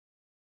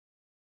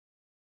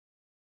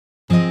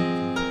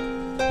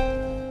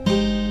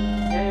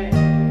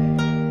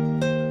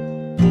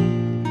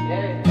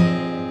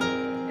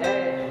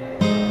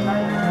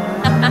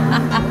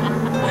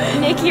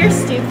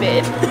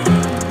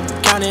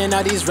stupid. Counting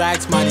all these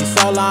racks, money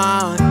so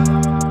long.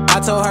 I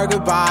told her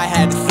goodbye,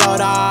 had to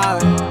float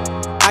off.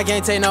 I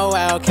can't take no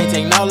L, can't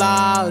take no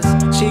loss.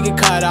 She get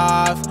cut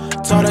off,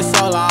 told her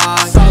so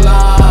long. So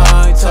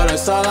long, told her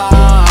so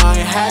long.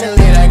 Had to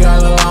leave that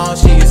girl alone,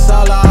 she get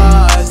so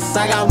lost.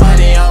 I got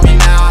money on me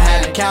now,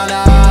 had to count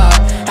up.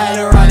 Had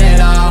to run it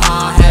up,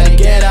 had to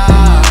get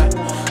up.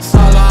 So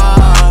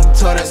long,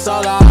 told her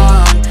so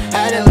long.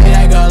 Had to leave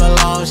that girl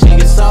alone, she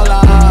get so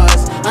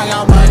lost. I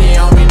got money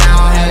on me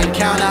now, had to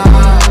count up.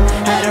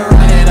 Had to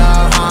run it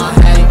up,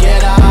 had to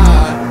get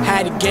up.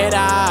 Had to get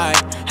up,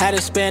 had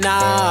to spin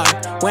up.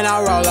 When I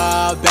roll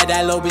up, bet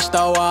that little bitch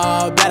throw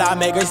up. Bet I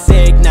make her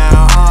sick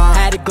now,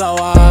 had to glow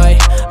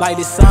up like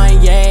the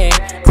sun, yeah.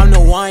 I'm the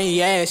one,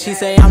 yeah. She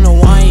say I'm the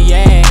one,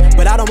 yeah.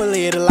 But I don't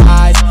believe the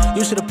lies,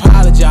 you should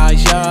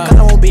apologize, yeah. Cause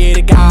I won't be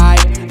the guy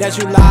that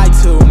you lied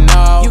to,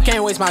 no. You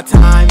can't waste my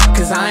time,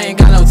 cause I ain't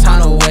got no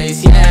time to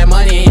waste, yeah.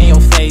 Money in your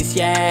face,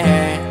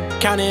 yeah.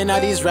 Counting all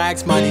these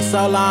racks, money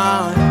so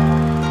long.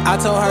 I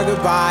told her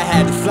goodbye,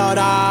 had to float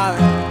off.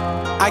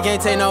 I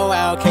can't take no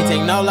L, can't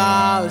take no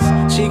loss.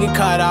 She get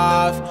cut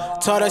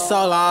off, told her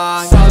so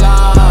long. So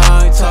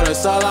long, told her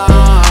so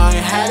long.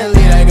 Had to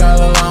leave that girl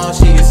alone,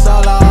 she get so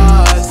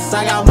lost.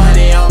 I got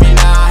money on me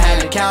now,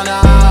 had to count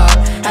up.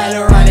 Had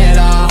to run it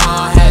up,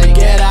 had to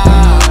get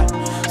up.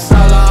 So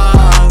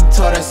long,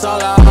 told her so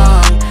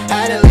long.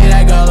 Had to leave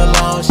that girl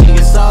alone, she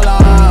get so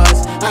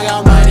lost. I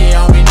got money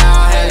on me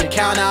now, had to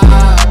count up.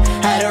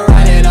 Had to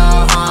run it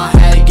up,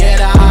 had to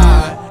get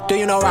up. Do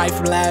you know right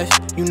from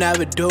left? You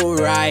never do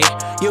right.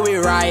 You be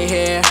right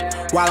here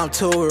while I'm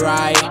too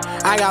right.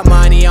 I got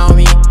money on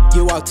me,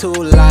 you walk too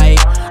light.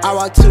 I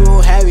walk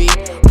too heavy,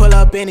 pull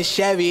up in a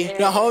Chevy.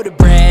 Don't hold the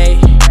brake,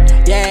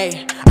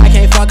 yeah. I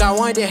can't fuck, I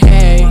want the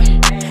hay,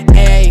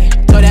 hey.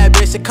 Told that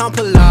bitch to come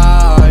pull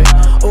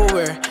up,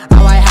 Uber.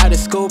 I might have the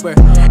scooper,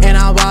 and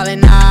I'm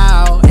ballin'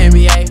 out,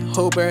 NBA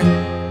hooper.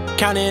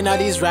 Counting all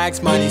these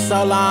racks, money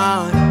so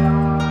long.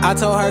 I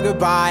told her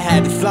goodbye,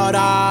 had to float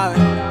off.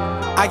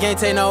 I can't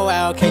take no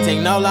L, can't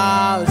take no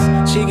loss.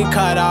 She get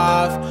cut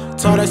off,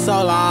 told her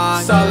so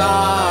long. So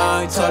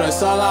long, told her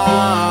so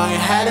long.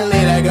 Had to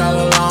leave that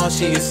girl alone,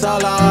 she get so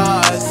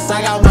lost.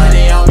 I got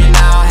money on me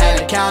now, had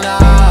to count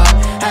up.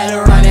 Had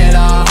to run it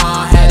up,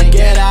 had to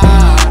get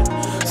up.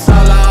 So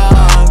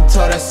long,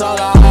 told her so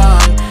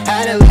long.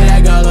 Had to leave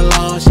that girl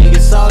alone, she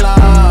get so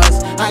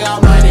lost. I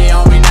got money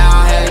on me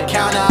now, had to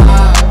count up.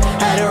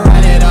 Had to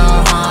run it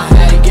up,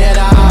 had to get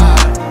up.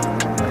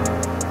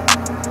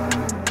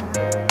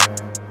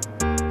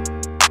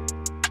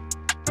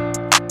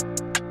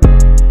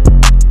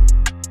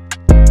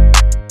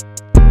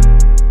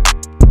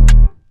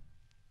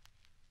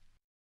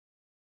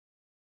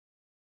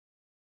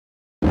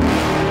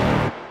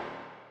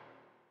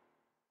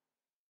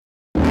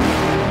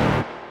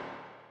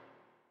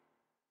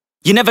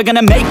 You're never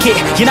gonna make it,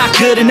 you're not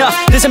good enough.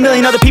 There's a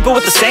million other people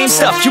with the same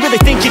stuff. You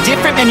really think you're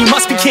different? Man, you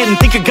must be kidding.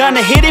 Think you're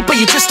gonna hit it,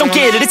 but you just don't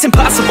get it. It's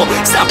impossible,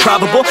 it's not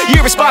probable,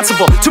 you're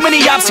irresponsible. Too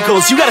many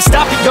obstacles, you gotta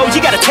stop it, yo.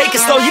 You gotta take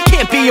it slow, you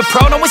can't be a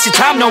pro. Don't waste your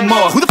time no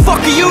more. Who the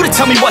fuck are you to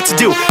tell me what to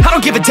do? I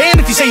don't give a damn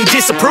if you say you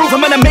disapprove.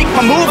 I'm gonna make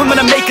my move, I'm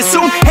gonna make it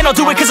soon. And I'll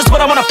do it cause it's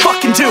what I wanna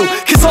fucking do.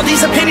 Cause all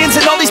these opinions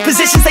and all these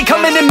positions, they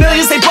come in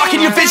millions, they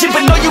blocking your vision.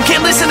 But no, you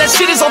can't listen, that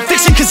shit is all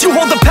fiction. Cause you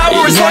hold the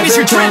power as long as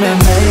you're dreaming.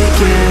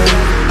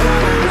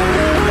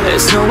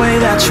 There's no way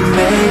that you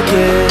make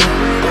it.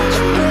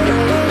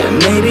 And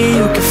maybe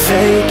you can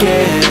fake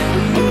it,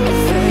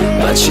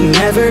 but you're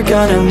never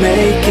gonna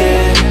make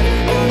it.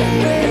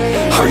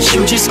 Are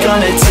you just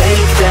gonna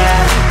take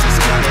that?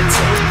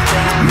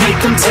 Make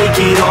them take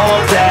it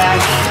all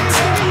back.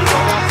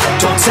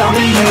 Don't tell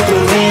me you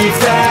believe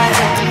that.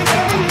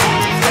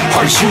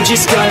 Are you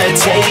just gonna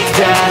take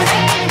that?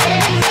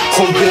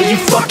 Or will you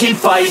fucking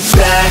fight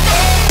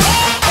back?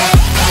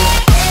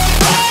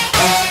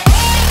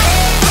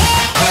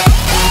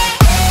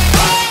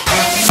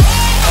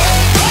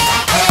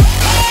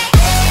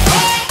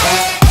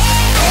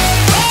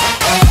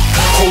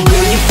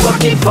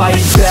 Fight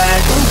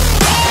back.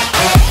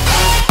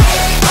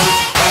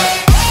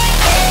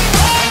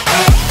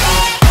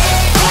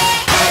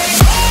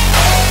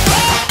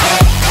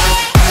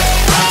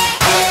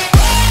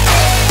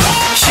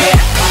 Yeah.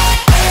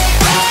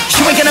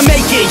 You ain't gonna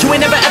make it, you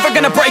ain't never ever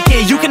gonna break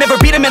it. You can never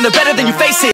beat them and they're better than you face it.